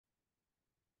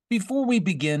Before we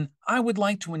begin, I would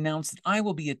like to announce that I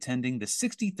will be attending the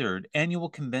 63rd Annual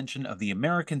Convention of the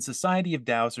American Society of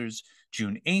Dowsers,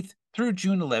 June 8th through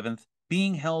June 11th,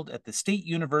 being held at the State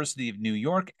University of New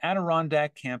York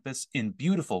Adirondack campus in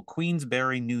beautiful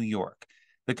Queensbury, New York.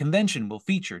 The convention will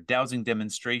feature dowsing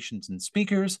demonstrations and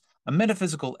speakers, a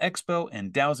metaphysical expo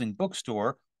and dowsing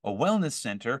bookstore, a wellness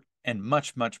center, and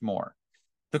much, much more.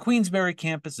 The Queensbury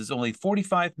campus is only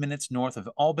 45 minutes north of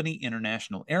Albany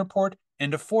International Airport,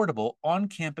 and affordable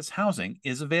on-campus housing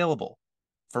is available.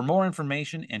 For more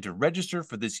information and to register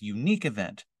for this unique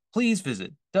event, please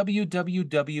visit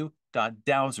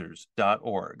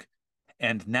www.dowsers.org.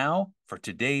 And now for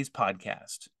today's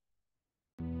podcast.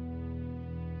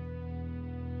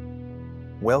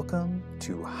 Welcome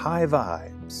to High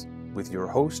Vibes with your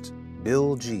host,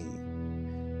 Bill G.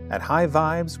 At High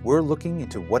Vibes, we're looking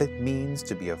into what it means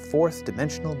to be a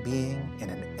fourth-dimensional being in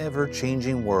an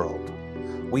ever-changing world.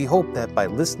 We hope that by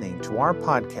listening to our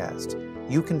podcast,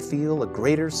 you can feel a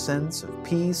greater sense of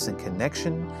peace and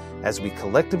connection as we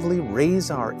collectively raise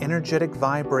our energetic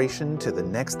vibration to the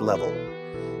next level.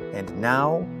 And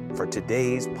now for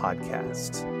today's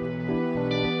podcast.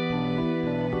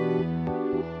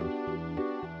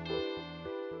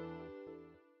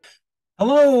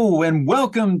 Hello and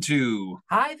welcome to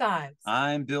High Vibes.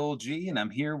 I'm Bill G and I'm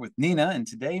here with Nina, and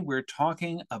today we're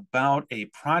talking about a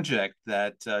project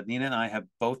that Nina and I have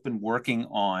both been working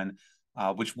on,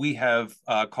 which we have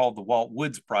called the Walt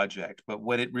Woods project. But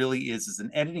what it really is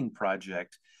an editing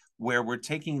project where we're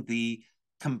taking the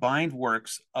combined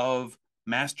works of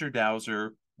Master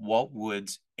Dowser, Walt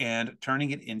Woods, and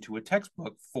turning it into a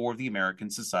textbook for the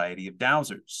American Society of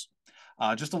Dowsers.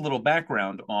 Just a little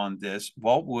background on this.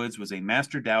 Walt Woods was a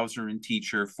master dowser and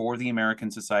teacher for the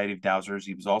American Society of Dowsers.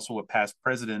 He was also a past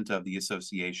president of the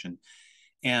association.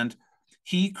 And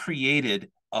he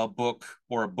created a book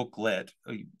or a booklet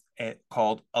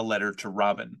called A Letter to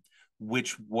Robin,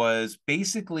 which was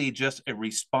basically just a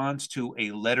response to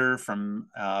a letter from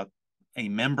a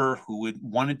member who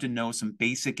wanted to know some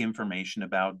basic information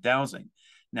about dowsing.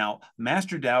 Now,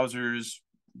 master dowsers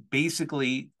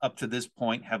basically up to this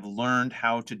point have learned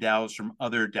how to dowse from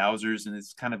other dowsers, and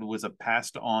it's kind of was a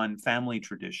passed on family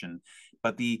tradition.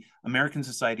 But the American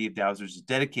Society of Dowsers is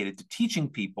dedicated to teaching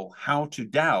people how to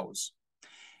dowse.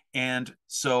 And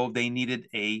so they needed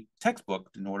a textbook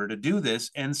in order to do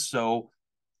this. And so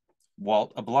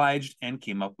Walt obliged and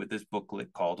came up with this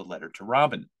booklet called A Letter to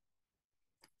Robin.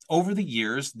 Over the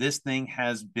years, this thing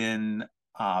has been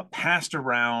passed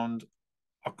around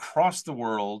across the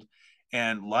world,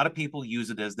 and a lot of people use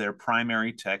it as their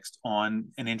primary text on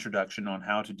an introduction on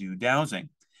how to do dowsing.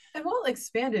 And Walt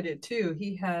expanded it too.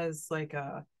 He has like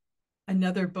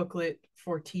another booklet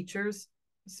for teachers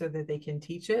so that they can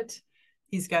teach it.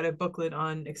 He's got a booklet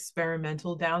on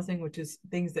experimental dowsing, which is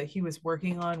things that he was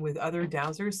working on with other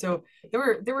dowsers. So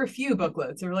there were a few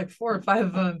booklets. There were like 4 or 5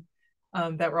 of them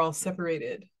that were all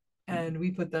separated, and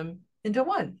we put them into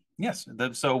one. Yes.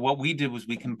 So what we did was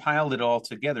we compiled it all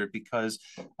together because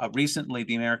recently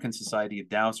the American Society of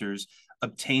Dowsers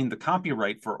obtained the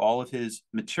copyright for all of his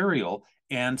material.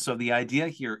 And so the idea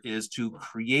here is to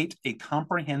create a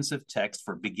comprehensive text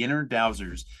for beginner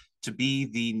dowsers to be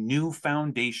the new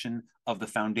foundation of the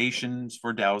Foundations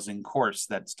for Dowsing course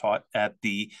that's taught at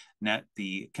the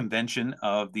convention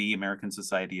of the American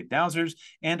Society of Dowsers.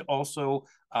 And also,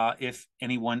 if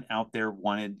anyone out there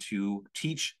wanted to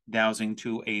teach dowsing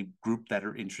to a group that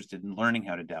are interested in learning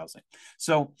how to dowsing.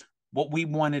 So what we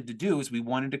wanted to do is we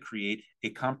wanted to create a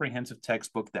comprehensive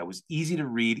textbook that was easy to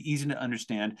read, easy to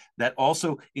understand, that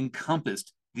also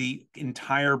encompassed the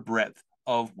entire breadth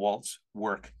of Walt's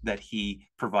work that he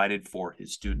provided for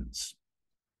his students.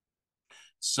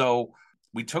 So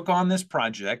we took on this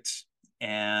project,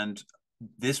 and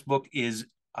this book is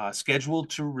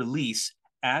scheduled to release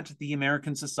at the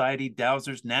American Society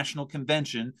Dowsers National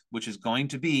Convention, which is going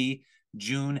to be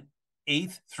June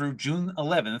 8th through June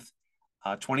 11th,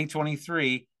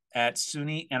 2023 at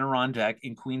SUNY Adirondack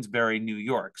in Queensbury, New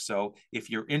York. So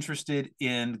if you're interested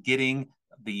in getting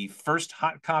the first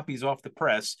hot copies off the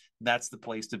press, that's the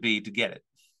place to be to get it.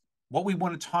 What we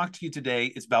want to talk to you today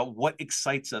is about what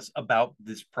excites us about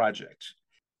this project.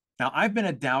 Now, I've been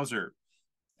a dowser,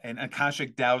 an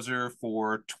Akashic dowser,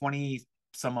 for 20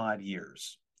 some odd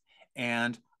years.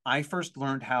 And I first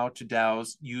learned how to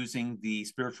dowse using the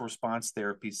spiritual response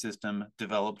therapy system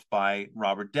developed by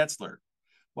Robert Detzler.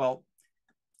 Well,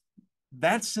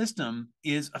 that system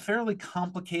is a fairly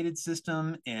complicated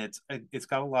system. It's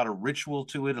got a lot of ritual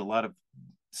to it, a lot of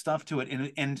stuff to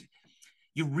it, and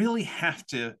you really have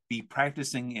to be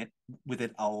practicing it with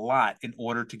it a lot in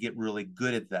order to get really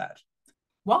good at that.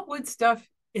 Walt Woods stuff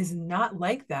is not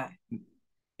like that.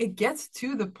 It gets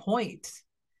to the point.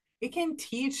 It can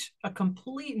teach a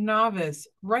complete novice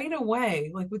right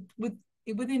away, like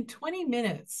within 20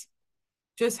 minutes,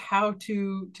 just how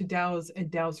to dowse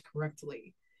and dowse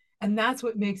correctly. And that's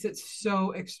what makes it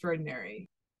so extraordinary.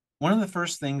 One of the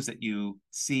first things that you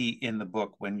see in the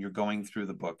book when you're going through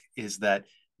the book is that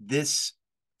this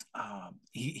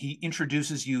he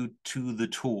introduces you to the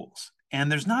tools.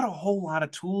 And there's not a whole lot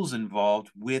of tools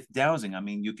involved with dowsing. I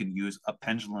mean, you can use a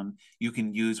pendulum, you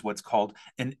can use what's called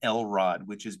an L rod,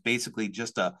 which is basically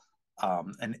just a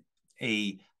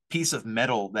piece of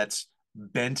metal that's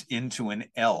bent into an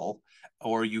L,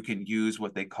 or you can use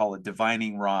what they call a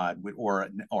divining rod or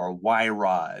a Y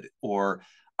rod, or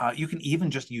you can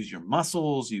even just use your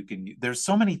muscles. There's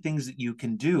so many things that you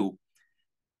can do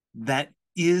that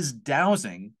is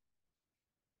dowsing.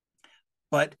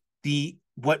 But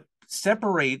what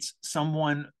separates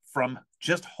someone from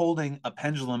just holding a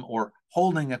pendulum or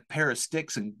holding a pair of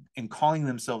sticks and calling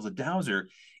themselves a dowser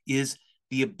is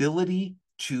the ability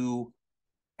to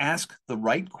ask the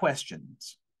right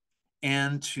questions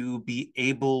and to be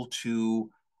able to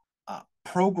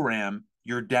program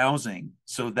your dowsing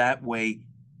so that way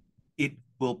it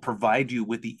will provide you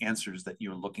with the answers that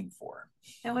you're looking for.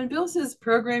 And when Bill says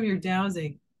program your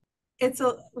dowsing,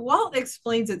 Walt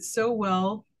explains it so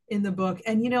well in the book.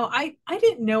 And I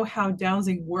didn't know how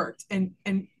dowsing worked. And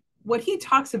what he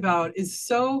talks about is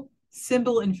so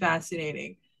simple and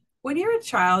fascinating. When you're a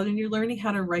child and you're learning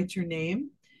how to write your name,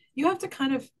 you have to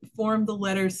kind of form the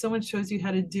letters. Someone shows you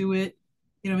how to do it,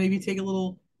 maybe take a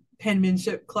little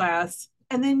penmanship class.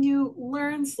 And then you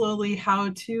learn slowly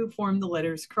how to form the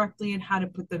letters correctly and how to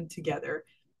put them together.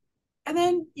 And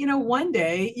then, one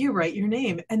day you write your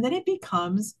name and then it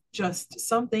becomes just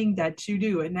something that you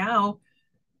do. And now,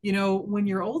 when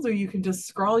you're older, you can just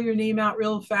scrawl your name out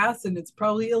real fast and it's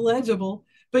probably illegible,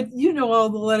 but all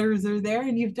the letters are there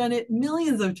and you've done it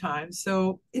millions of times.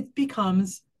 So it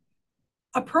becomes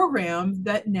a program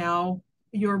that now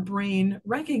your brain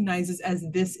recognizes as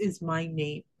this is my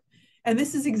name. And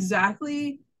this is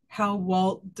exactly how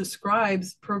Walt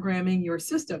describes programming your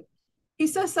system. He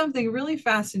says something really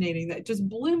fascinating that just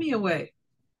blew me away.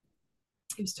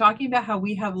 He was talking about how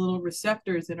we have little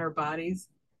receptors in our bodies.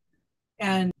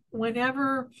 And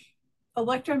whenever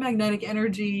electromagnetic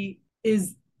energy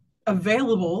is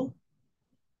available,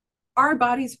 our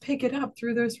bodies pick it up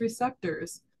through those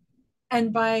receptors.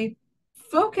 And by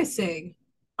focusing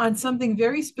on something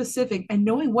very specific and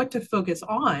knowing what to focus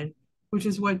on, which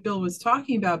is what Bill was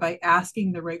talking about by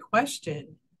asking the right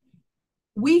question,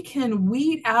 we can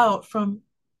weed out from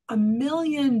a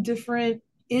million different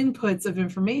inputs of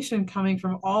information coming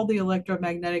from all the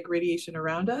electromagnetic radiation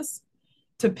around us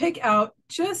to pick out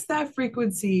just that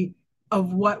frequency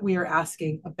of what we are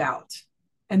asking about.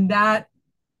 And that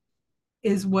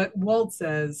is what Walt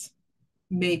says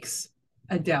makes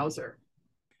a dowser.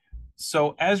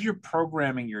 So as you're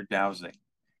programming your dowsing,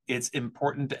 it's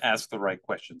important to ask the right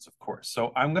questions, of course.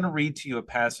 So I'm going to read to you a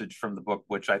passage from the book,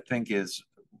 which I think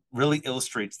really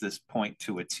illustrates this point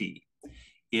to a T.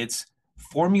 It's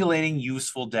formulating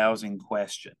useful dowsing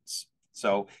questions.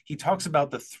 So he talks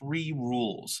about the 3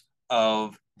 rules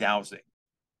of dowsing.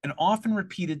 An often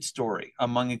repeated story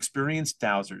among experienced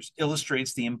dowsers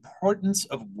illustrates the importance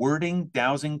of wording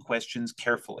dowsing questions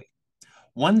carefully.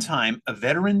 One time, a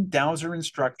veteran dowser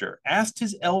instructor asked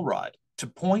his L-rod to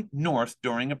point north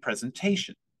during a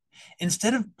presentation.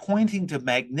 Instead of pointing to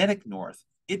magnetic north,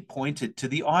 it pointed to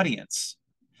the audience.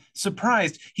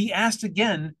 Surprised, he asked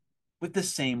again with the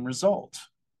same result.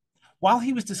 While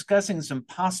he was discussing some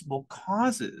possible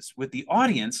causes with the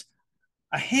audience,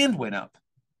 a hand went up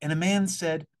and a man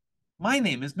said, "My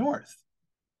name is North."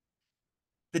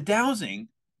 The dowsing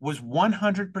was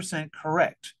 100%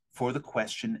 correct for the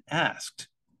question asked.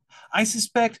 I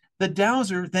suspect the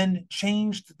dowser then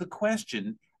changed the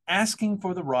question, asking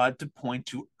for the rod to point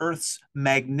to Earth's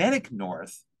magnetic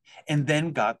north, and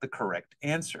then got the correct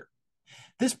answer.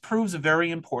 This proves a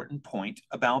very important point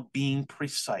about being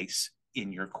precise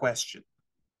in your question.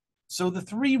 So the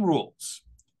 3 rules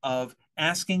of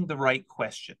asking the right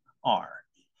question are: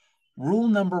 rule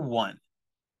number 1,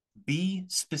 be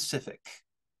specific.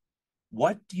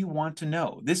 What do you want to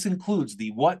know? This includes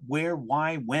the what, where,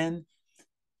 why, when,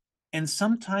 and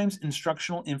sometimes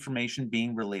instructional information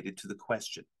being related to the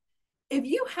question. If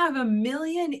you have a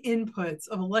million inputs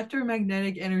of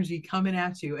electromagnetic energy coming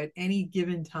at you at any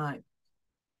given time,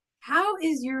 how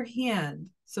is your hand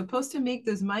supposed to make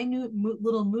those minute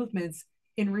little movements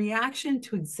in reaction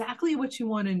to exactly what you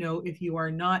want to know if you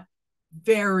are not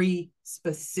very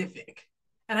specific?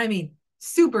 And I mean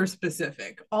super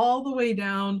specific, all the way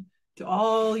down to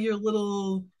all your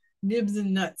little nibs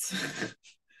and nuts.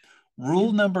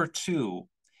 Rule number 2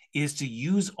 is to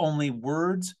use only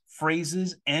words,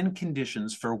 phrases, and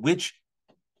conditions for which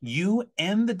you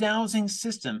and the dowsing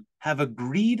system have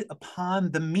agreed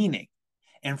upon the meaning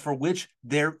and for which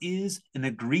there is an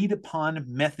agreed upon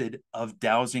method of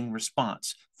dowsing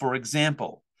response. For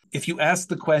example, if you ask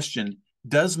the question,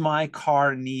 does my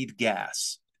car need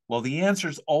gas? Well, the answer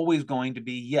is always going to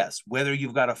be yes, whether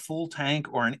you've got a full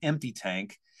tank or an empty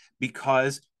tank,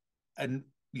 because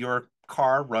your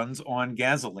car runs on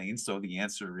gasoline. So the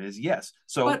answer is yes.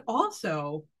 So, but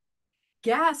also,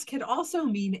 gas can also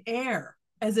mean air,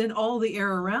 as in all the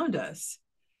air around us.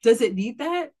 Does it need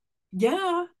that?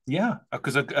 Yeah. Yeah,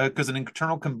 because an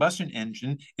internal combustion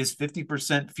engine is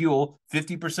 50% fuel,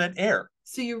 50% air.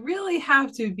 So you really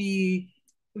have to be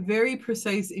very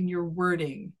precise in your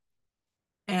wording.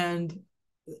 And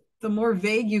the more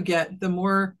vague you get, the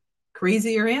more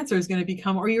crazy your answer is going to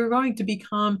become, or you're going to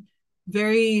become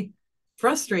very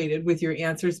frustrated with your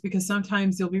answers because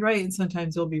sometimes you'll be right and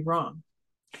sometimes you'll be wrong.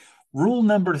 Rule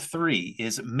number 3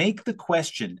 is make the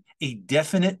question a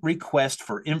definite request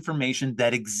for information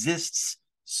that exists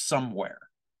somewhere.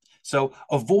 So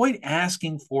avoid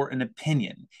asking for an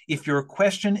opinion. If your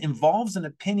question involves an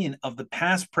opinion of the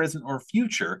past, present, or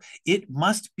future, it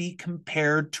must be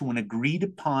compared to an agreed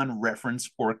upon reference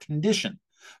or condition.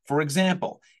 For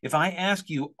example, if I ask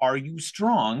you, are you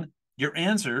strong? Your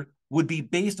answer would be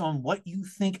based on what you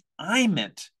think I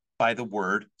meant by the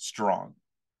word strong.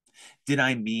 Did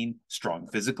I mean strong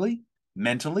physically,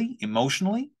 mentally,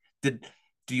 emotionally? Do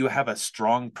you have a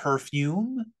strong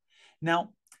perfume?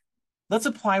 Now, let's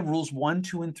apply rules 1,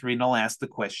 2, and 3, and I'll ask the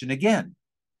question again.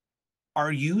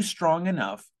 Are you strong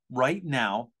enough right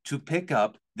now to pick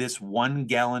up this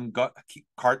 1-gallon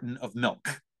carton of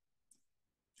milk?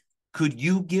 Could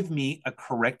you give me a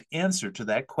correct answer to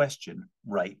that question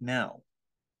right now?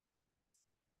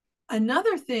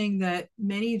 Another thing that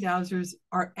many dowsers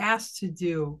are asked to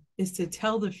do is to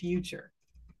tell the future.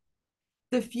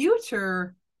 The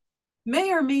future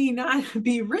may or may not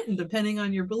be written depending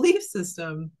on your belief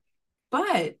system,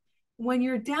 but when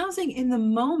you're dowsing in the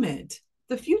moment,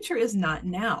 the future is not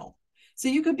now. So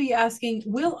you could be asking,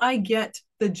 will I get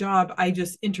the job I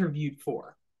just interviewed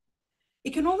for?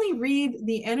 It can only read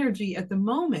the energy at the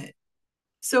moment.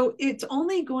 So it's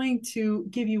only going to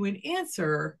give you an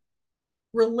answer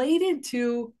related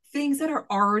to things that are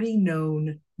already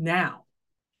known now.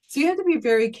 So you have to be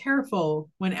very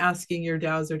careful when asking your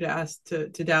dowser to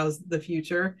dowse the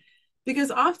future,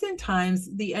 because oftentimes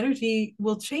the energy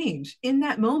will change in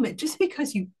that moment just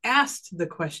because you asked the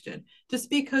question, just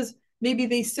because maybe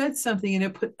they said something and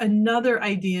it put another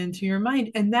idea into your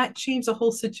mind, and that changed the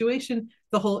whole situation,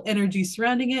 the whole energy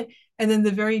surrounding it. And then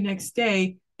the very next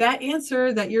day, that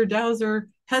answer that your dowser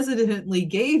hesitantly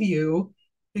gave you,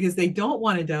 because they don't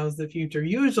want to dowse the future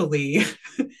usually,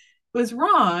 was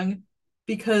wrong,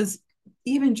 because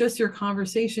even just your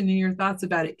conversation and your thoughts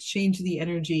about it changed the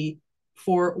energy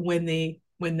for when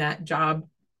that job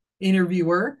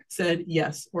interviewer said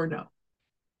yes or no.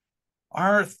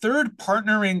 Our third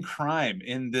partner in crime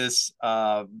in this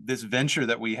venture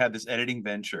that we had, this editing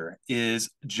venture, is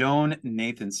Joan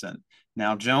Nathanson.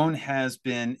 Now, Joan has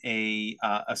been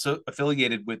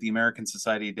affiliated with the American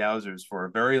Society of Dowsers for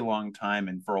a very long time,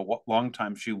 and for a long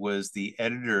time she was the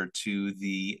editor to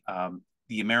the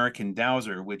American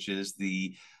Dowser, which is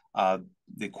the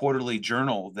quarterly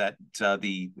journal that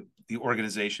the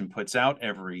organization puts out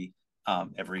every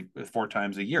 4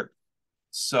 times a year.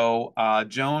 So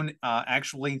Joan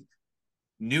actually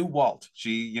knew Walt.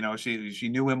 She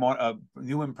knew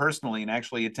him personally, and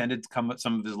actually attended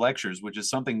some of his lectures, which is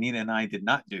something Nina and I did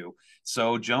not do.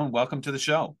 So Joan, welcome to the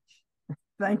show.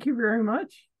 Thank you very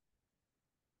much.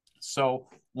 So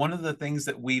one of the things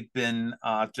that we've been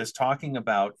just talking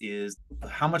about is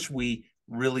how much we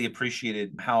really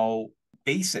appreciated how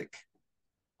basic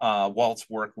Walt's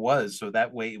work was. So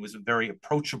that way it was very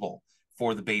approachable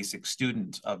for the basic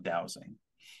student of dowsing.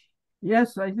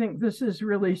 Yes, I think this is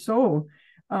really so.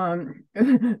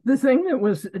 The thing that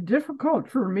was difficult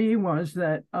for me was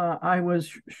that I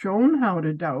was shown how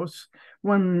to dowse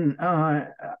by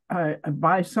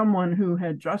someone who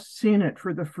had just seen it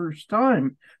for the first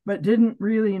time, but didn't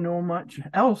really know much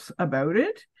else about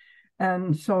it.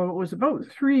 And so it was about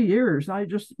 3 years. I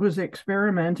just was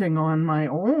experimenting on my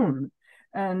own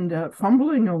and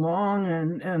fumbling along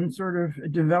and sort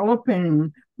of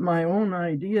developing my own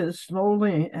ideas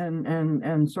slowly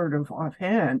and sort of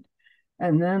offhand.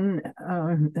 And then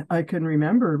I can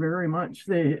remember very much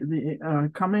the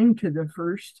coming to the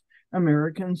first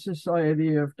American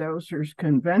Society of Dowsers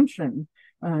convention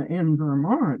in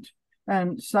Vermont.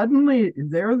 And suddenly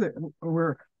there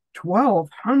were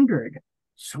 1,200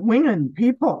 swinging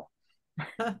people,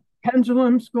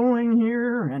 pendulums going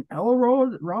here and L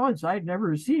rods. I'd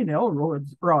never seen L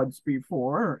rods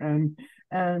before, and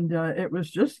it was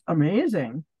just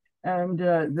amazing. And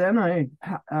then I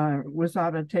was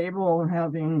at a table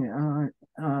having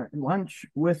lunch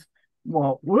with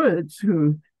Walt Woods,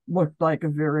 who looked like a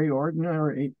very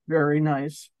ordinary, very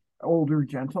nice older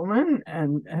gentleman,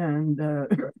 and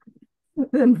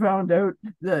then found out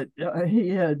that he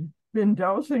had been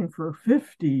dowsing for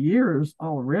 50 years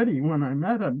already when I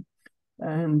met him.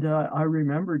 And I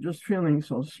remember just feeling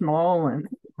so small and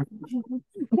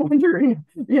wondering,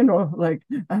 like,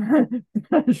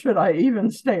 should I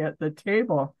even stay at the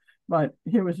table? But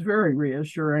he was very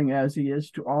reassuring, as he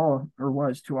is to all, or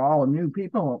was to all new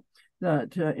people,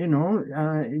 that,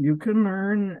 you can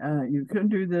learn, you can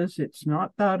do this. It's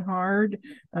not that hard.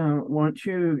 Once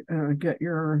you get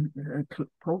your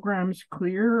programs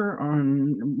clear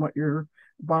on what your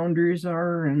boundaries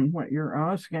are and what you're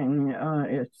asking,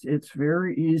 it's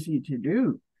very easy to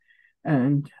do.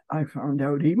 And I found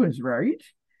out he was right.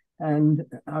 And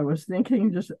I was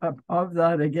thinking just of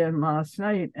that again last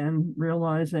night, and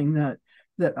realizing that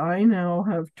I now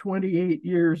have 28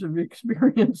 years of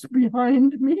experience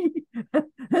behind me,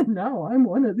 and now I'm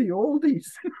one of the oldies.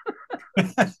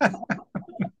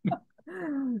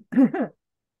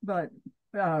 But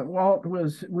Walt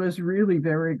was really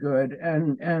very good,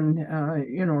 and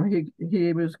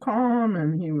he was calm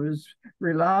and he was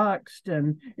relaxed,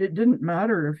 and it didn't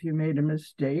matter if you made a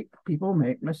mistake. People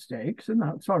make mistakes, and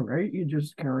that's all right. You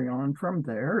just carry on from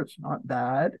there. It's not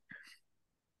bad.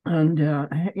 And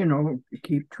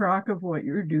keep track of what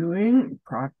you're doing.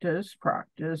 Practice.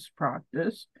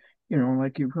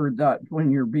 Like you've heard that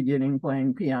when you're beginning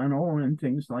playing piano and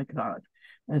things like that.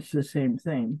 It's the same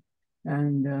thing.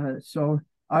 And so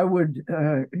I would,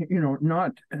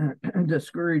 not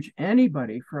discourage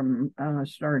anybody from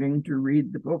starting to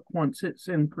read the book once it's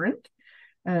in print.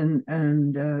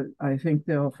 And I think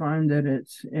they'll find that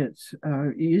it's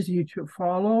easy to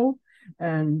follow,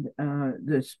 and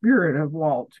the spirit of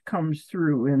Walt comes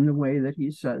through in the way that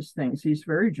he says things. He's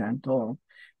very gentle,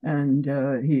 and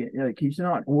he's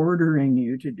not ordering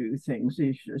you to do things.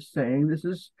 He's just saying, this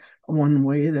is one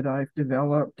way that I've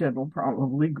developed. It'll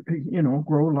probably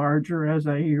grow larger as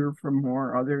I hear from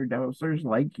more other dowsers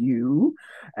like you.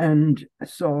 And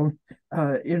so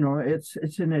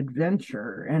it's an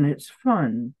adventure, and it's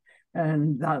fun.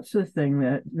 And that's the thing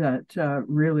that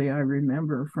really I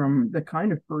remember from the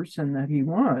kind of person that he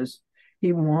was.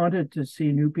 He wanted to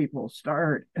see new people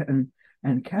start and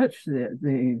catch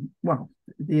the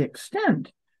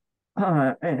extent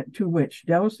to which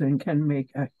dowsing can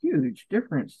make a huge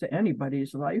difference to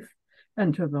anybody's life,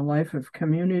 and to the life of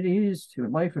communities, to the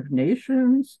life of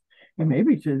nations, and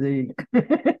maybe to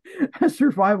the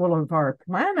survival of our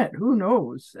planet. Who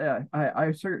knows?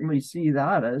 I certainly see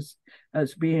that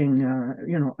as being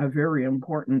a very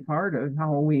important part of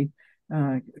how we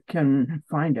can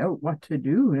find out what to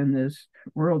do in this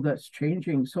world that's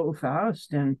changing so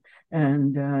fast, and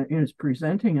is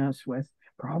presenting us with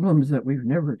problems that we've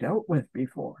never dealt with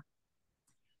before.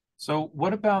 So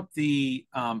what about the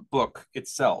book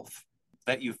itself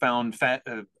that you found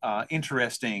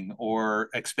interesting or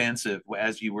expansive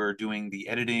as you were doing the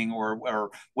editing, or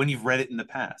when you've read it in the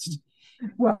past?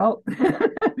 Well,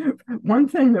 one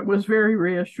thing that was very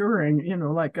reassuring,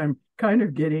 like I'm kind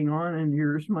of getting on in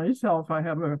years myself. I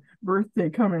have a birthday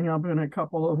coming up in a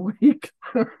couple of weeks.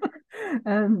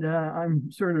 And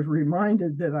I'm sort of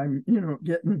reminded that I'm,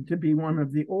 getting to be one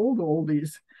of the old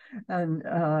oldies. And,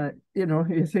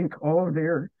 you think, oh,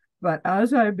 dear. But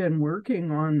as I've been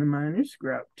working on the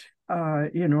manuscript,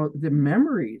 the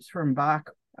memories from back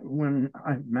when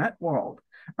I met Walt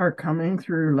are coming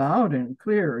through loud and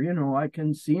clear. I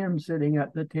can see him sitting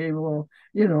at the table.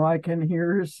 I can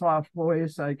hear his soft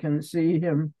voice. I can see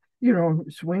him,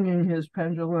 swinging his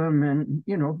pendulum and,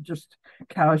 just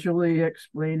casually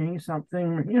explaining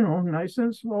something, nice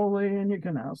and slowly, and you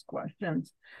can ask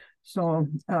questions. So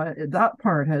that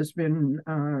part has been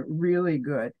really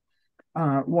good.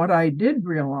 What I did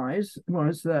realize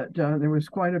was that there was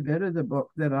quite a bit of the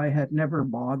book that I had never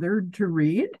bothered to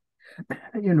read.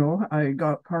 I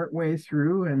got partway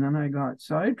through and then I got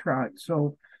sidetracked.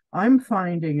 So I'm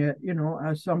finding it,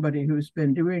 as somebody who's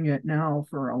been doing it now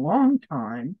for a long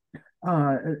time,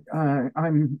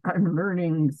 I'm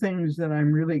learning things that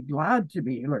I'm really glad to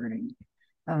be learning.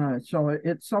 So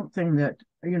it's something that,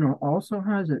 also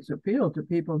has its appeal to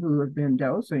people who have been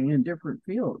dowsing in different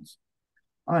fields.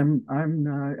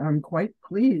 I'm quite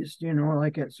pleased,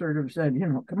 like it sort of said,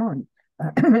 come on,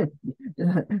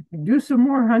 do some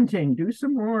more hunting, do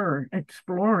some more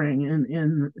exploring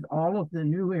in all of the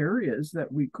new areas that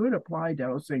we could apply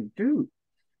dowsing to.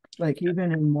 Like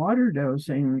even in water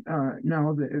dowsing,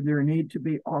 now there need to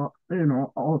be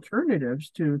alternatives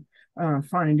to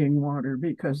finding water,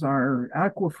 because our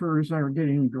aquifers are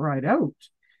getting dried out.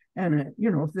 And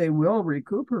they will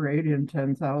recuperate in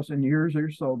 10,000 years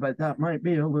or so, but that might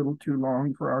be a little too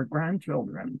long for our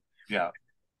grandchildren. Yeah.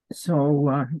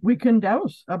 So we can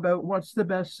dowse about what's the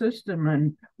best system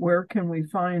and where can we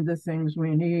find the things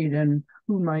we need and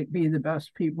who might be the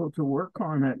best people to work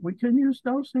on it. We can use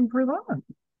dowsing for that.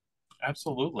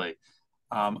 Absolutely.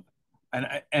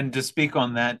 And to speak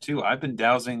on that too, I've been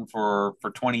dowsing for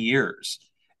 20 years.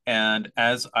 And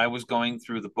as I was going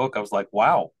through the book, I was like,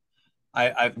 wow,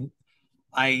 I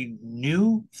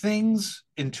knew things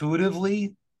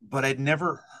intuitively, but I'd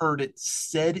never heard it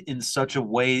said in such a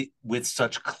way with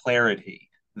such clarity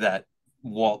that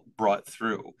Walt brought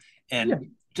through,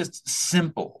 and just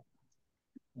simple,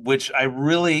 which I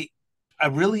really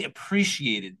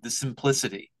appreciated the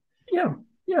simplicity. Yeah,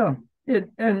 yeah. He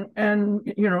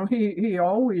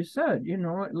always said,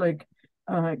 like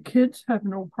kids have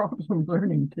no problem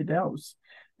learning to dowse.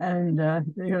 And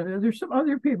there's some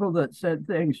other people that said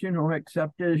things,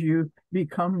 except as you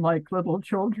become like little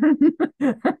children,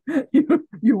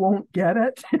 you won't get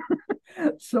it.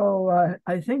 So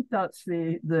I think that's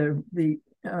that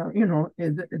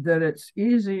it's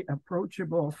easy,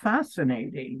 approachable,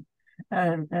 fascinating,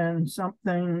 and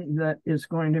something that is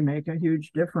going to make a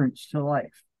huge difference to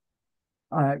life.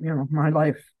 My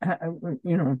life,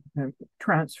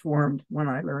 transformed when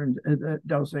I learned that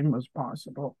dowsing was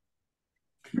possible.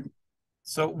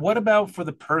 So what about for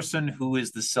the person who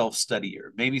is the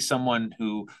self-studier? Maybe someone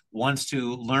who wants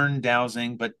to learn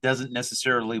dowsing but doesn't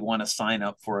necessarily want to sign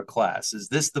up for a class. Is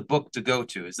this the book to go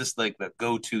to? Is this like the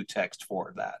go-to text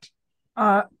for that?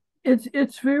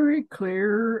 It's very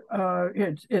clear.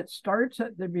 It starts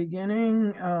at the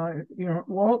beginning.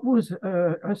 Walt was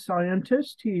a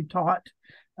scientist. He taught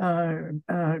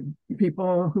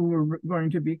people who were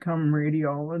going to become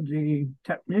radiology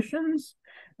technicians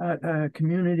at a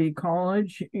community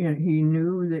college. He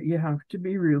knew that you have to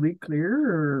be really clear,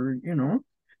 or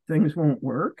things won't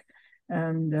work.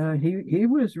 And he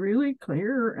was really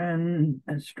clear and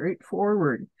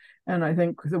straightforward. And I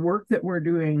think the work that we're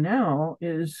doing now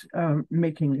is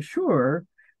making sure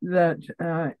that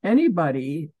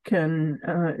anybody can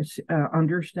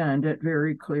understand it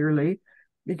very clearly,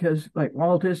 because like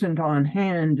Walt isn't on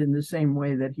hand in the same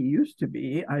way that he used to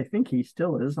be. I think he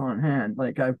still is on hand.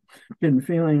 Like I've been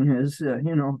feeling his,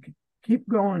 keep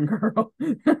going, girl.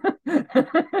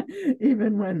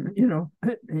 Even when,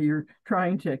 you're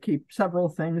trying to keep several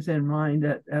things in mind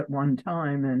at one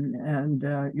time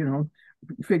and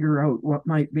figure out what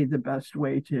might be the best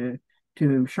way to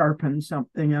sharpen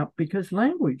something up, because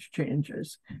language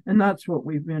changes. And that's what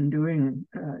we've been doing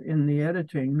in the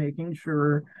editing, making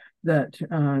sure that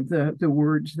the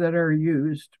words that are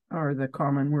used are the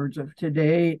common words of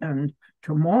today and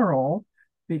tomorrow,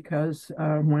 because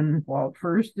when Walt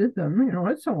first did them,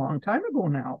 it's a long time ago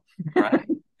now. Right.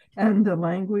 And the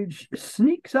language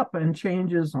sneaks up and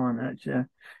changes on it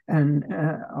and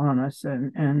on us.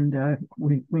 And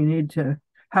we need to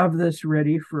have this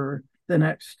ready for the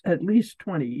next at least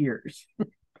 20 years.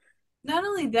 Not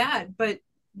only that, but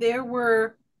there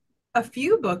were a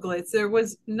few booklets. There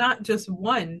was not just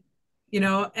one,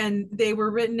 and they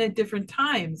were written at different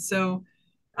times. So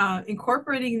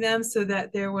incorporating them so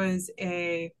that there was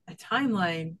a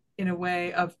timeline in a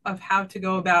way of how to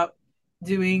go about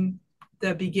doing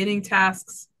the beginning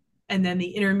tasks, and then the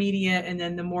intermediate, and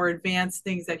then the more advanced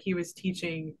things that he was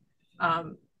teaching.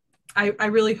 I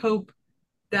really hope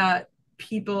that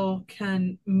people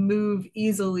can move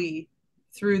easily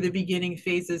through the beginning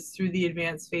phases, through the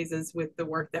advanced phases with the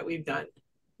work that we've done.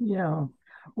 Yeah.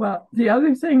 Well, the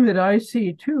other thing that I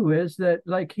see too is that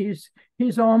like he's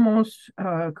almost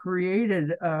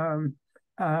created a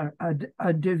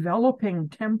developing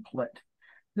template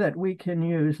that we can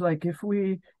use. Like if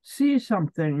we see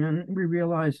something and we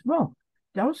realize, well,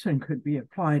 dowsing could be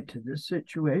applied to this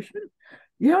situation.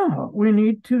 Yeah, we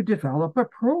need to develop a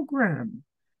program.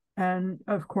 And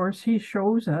of course, he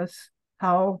shows us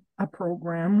how a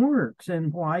program works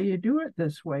and why you do it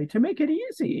this way to make it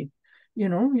easy.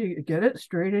 You get it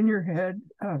straight in your head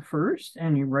first,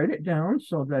 and you write it down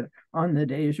so that on the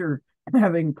days you're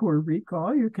having poor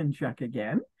recall, you can check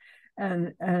again.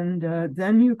 And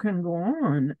then you can go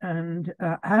on and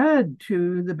add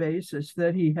to the basis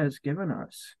that he has given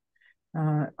us.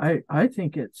 I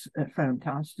think it's a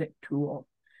fantastic tool.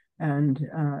 And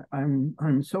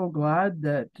I'm so glad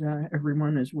that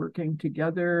everyone is working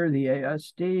together, the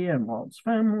ASD and Walt's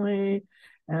family,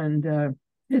 and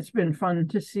it's been fun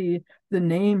to see the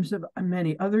names of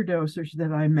many other dowsers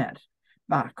that I met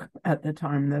back at the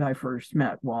time that I first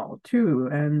met Walt too,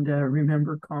 and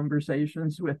remember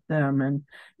conversations with them. And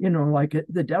like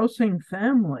the dowsing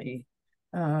family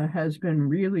has been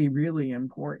really, really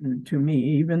important to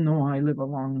me, even though I live a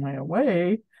long way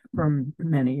away from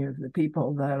many of the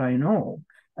people that I know.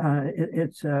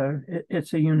 It's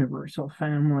a universal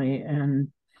family, and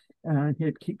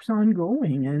it keeps on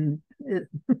going, and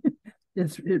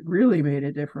it really made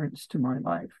a difference to my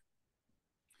life.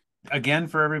 Again,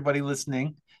 for everybody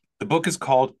listening, the book is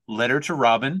called Letter to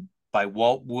Robin by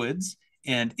Walt Woods,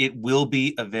 and it will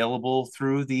be available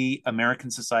through the American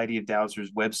Society of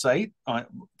Dowsers website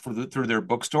through their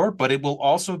bookstore, but it will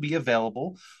also be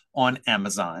available on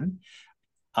Amazon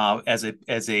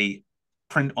as a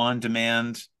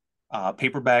print-on-demand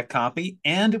paperback copy,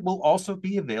 and it will also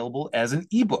be available as an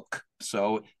ebook.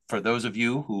 So for those of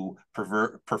you who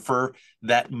prefer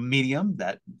that medium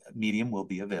will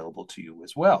be available to you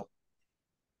as well.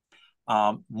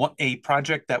 A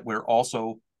project that we're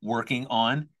also working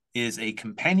on is a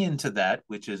companion to that,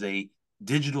 which is a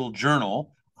digital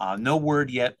journal. No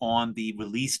word yet on the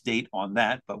release date on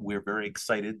that, but we're very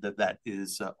excited that that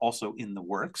is also in the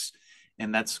works.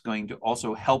 And that's going to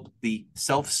also help the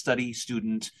self-study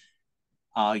student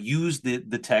use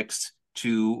the text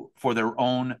for their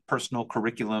own personal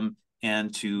curriculum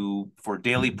and for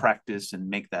daily practice, and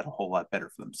make that a whole lot better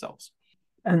for themselves.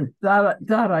 And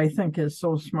that I think is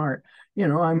so smart.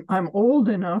 I'm old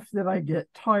enough that I get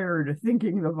tired of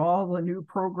thinking of all the new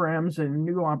programs and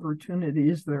new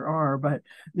opportunities there are, but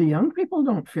the young people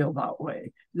don't feel that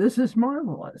way. This is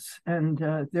marvelous, and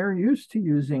they're used to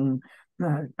using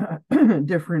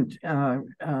different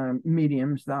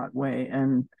mediums that way,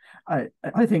 and I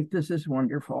think this is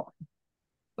wonderful.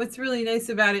 What's really nice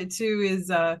about it too is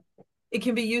it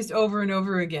can be used over and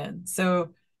over again. So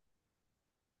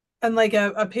unlike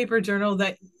a paper journal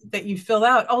that you fill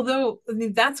out, although I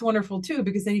mean that's wonderful too,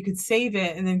 because then you could save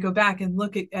it and then go back and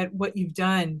look at what you've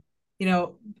done.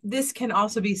 This can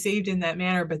also be saved in that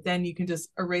manner, but then you can just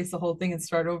erase the whole thing and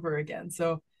start over again.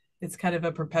 So it's kind of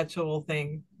a perpetual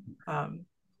thing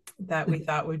that we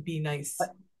thought would be nice.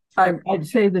 I'd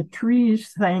say the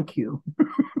trees thank you.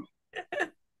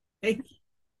 Thank you.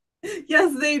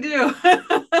 Yes, they do.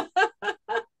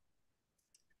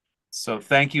 So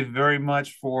thank you very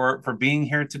much for being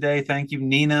here today. Thank you,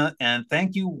 Nina, and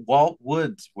thank you, Walt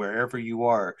Woods, wherever you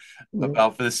are,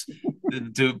 about this,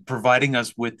 providing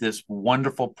us with this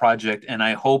wonderful project. And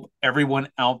I hope everyone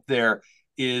out there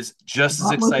is just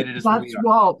as excited as we are. That's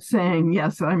Walt saying,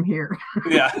 yes, I'm here.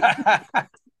 Yeah.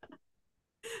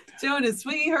 Joan is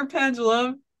swinging her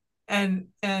pendulum and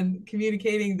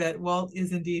communicating that Walt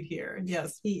is indeed here.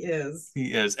 Yes, he is.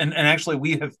 He is. And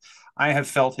actually I have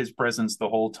felt his presence the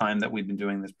whole time that we've been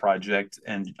doing this project.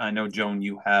 And I know, Joan,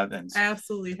 you have. And I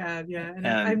absolutely have, yeah. And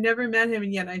I've never met him,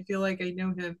 and yet I feel like I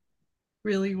know him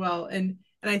really well. And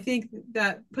I think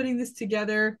that putting this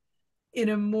together in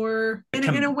a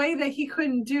way that he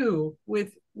couldn't do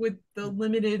with the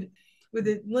limited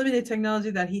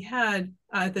technology that he had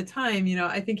at the time,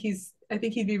 I think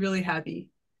he'd be really happy.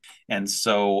 And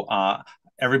so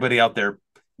everybody out there,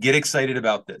 get excited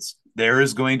about this. There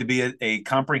is going to be a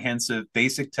comprehensive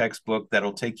basic textbook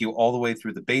that'll take you all the way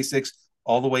through the basics,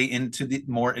 all the way into the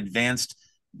more advanced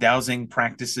dowsing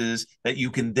practices that you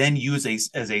can then use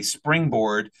as a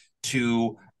springboard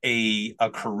to a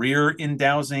career in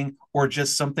dowsing, or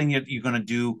just something that you're going to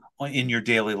do in your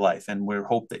daily life. And we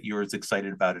hope that you're as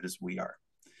excited about it as we are.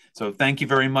 So thank you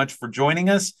very much for joining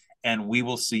us, and we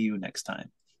will see you next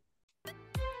time.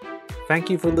 Thank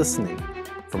you for listening.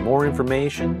 For more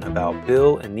information about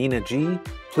Bill and Nina G,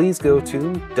 please go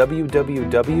to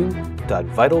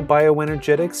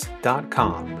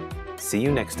www.vitalbioenergetics.com. See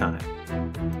you next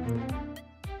time.